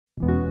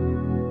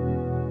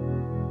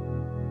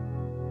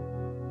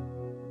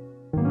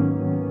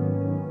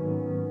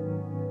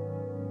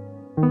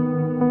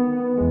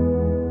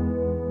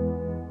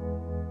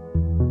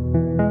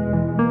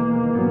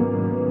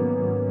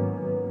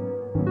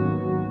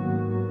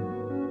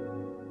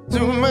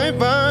through my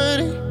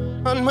body,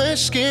 on my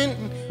skin,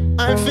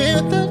 I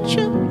feel that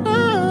you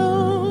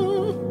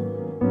love.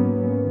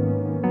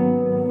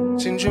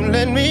 Since you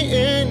let me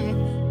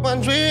in,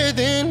 what's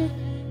within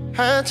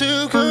had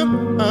to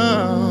come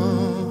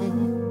out.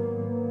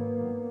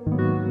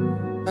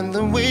 And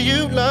the way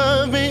you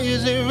love me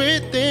is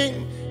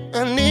everything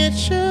I need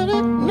you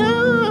to know.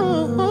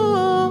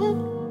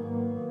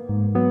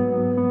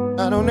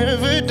 I don't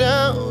ever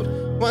doubt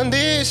what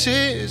this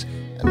is,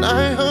 and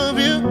I hope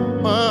you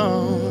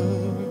won't.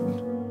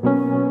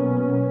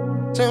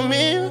 Tell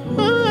me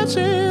what's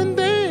in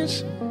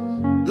this,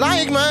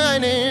 like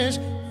mine is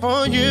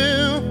for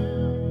you,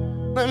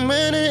 like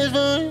mine is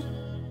for you.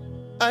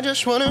 I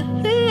just wanna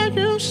hear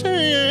you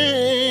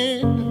say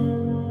it.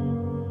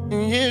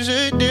 Yes,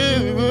 I do.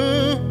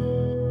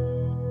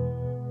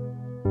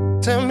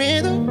 Tell me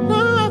the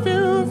love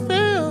you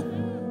feel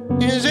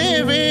is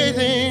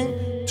everything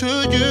to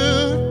you,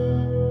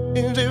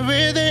 is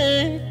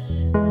everything.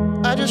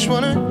 I just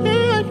wanna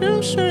hear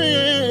you say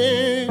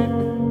it.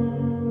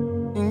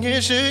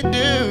 Yes, I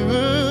do.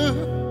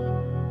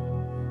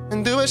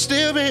 And do I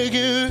still make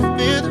you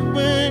feel the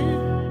way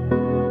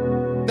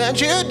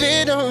that you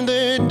did on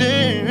that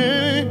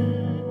day?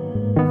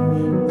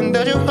 And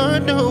that your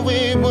heart know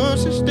it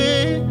wants to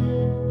stay?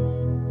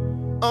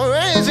 Or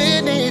has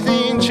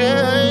anything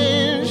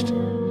changed?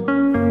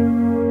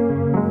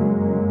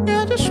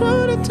 Yeah, I just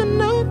wanted to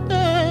know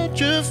that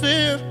you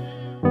feel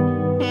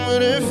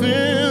what I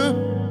feel.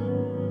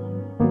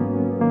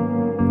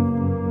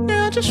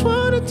 Yeah, I just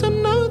wanted to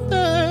know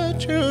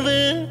that you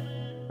feel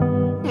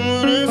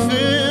what I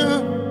feel.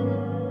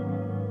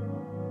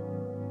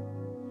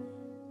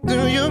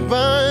 Through your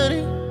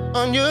body,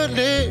 on your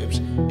lips,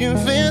 you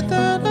feel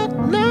that I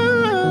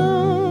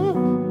love.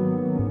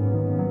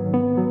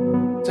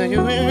 Tell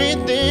you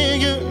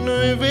everything, you know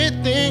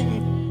everything.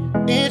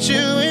 It's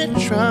you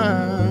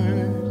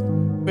H.E.R,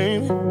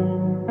 baby.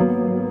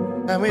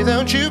 And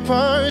without you,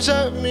 parts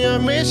of me are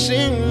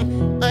missing.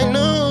 I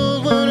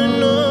know what I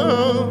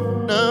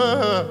know,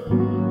 nah.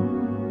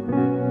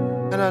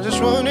 And I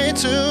just wanted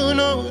to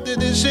know that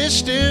this is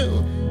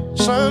still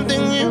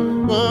something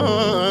you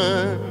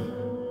want.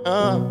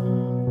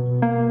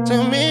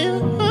 Tell me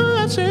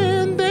what's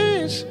in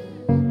this,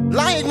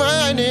 like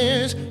mine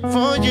is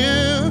for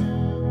you,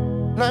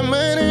 like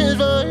mine is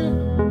for you.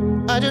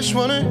 I just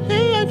wanna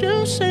hear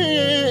you say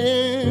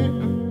it.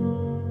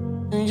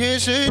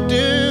 Yes, I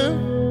do.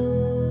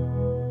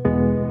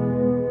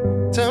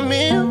 Tell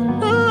me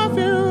how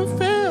you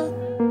feel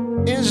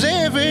is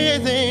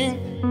everything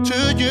to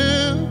you.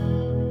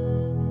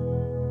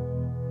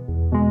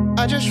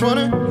 I just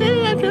wanna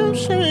hear you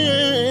say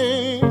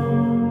it.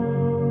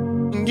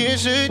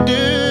 Yes, I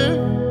do.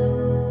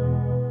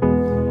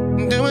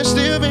 Do I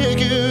still make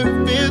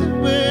you feel the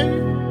way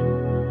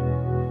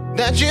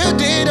that you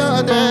did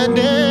on that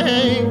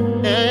day?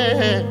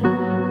 Yeah.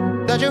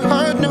 That your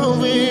heart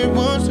knows it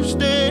wants to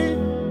stay?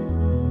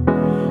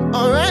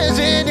 Or has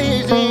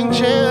anything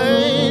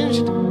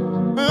changed?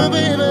 Oh,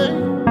 baby,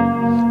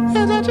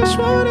 'cause I just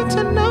wanted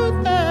to know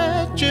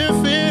that you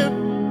feel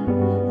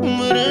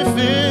what I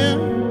feel.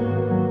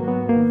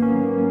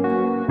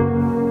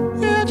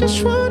 Yeah, I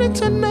just wanted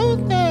to know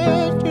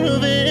that you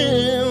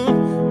feel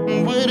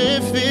what I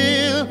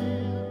feel.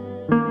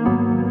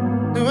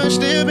 Do I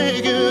still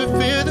make you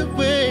feel the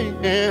way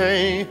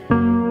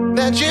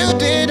that you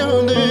did?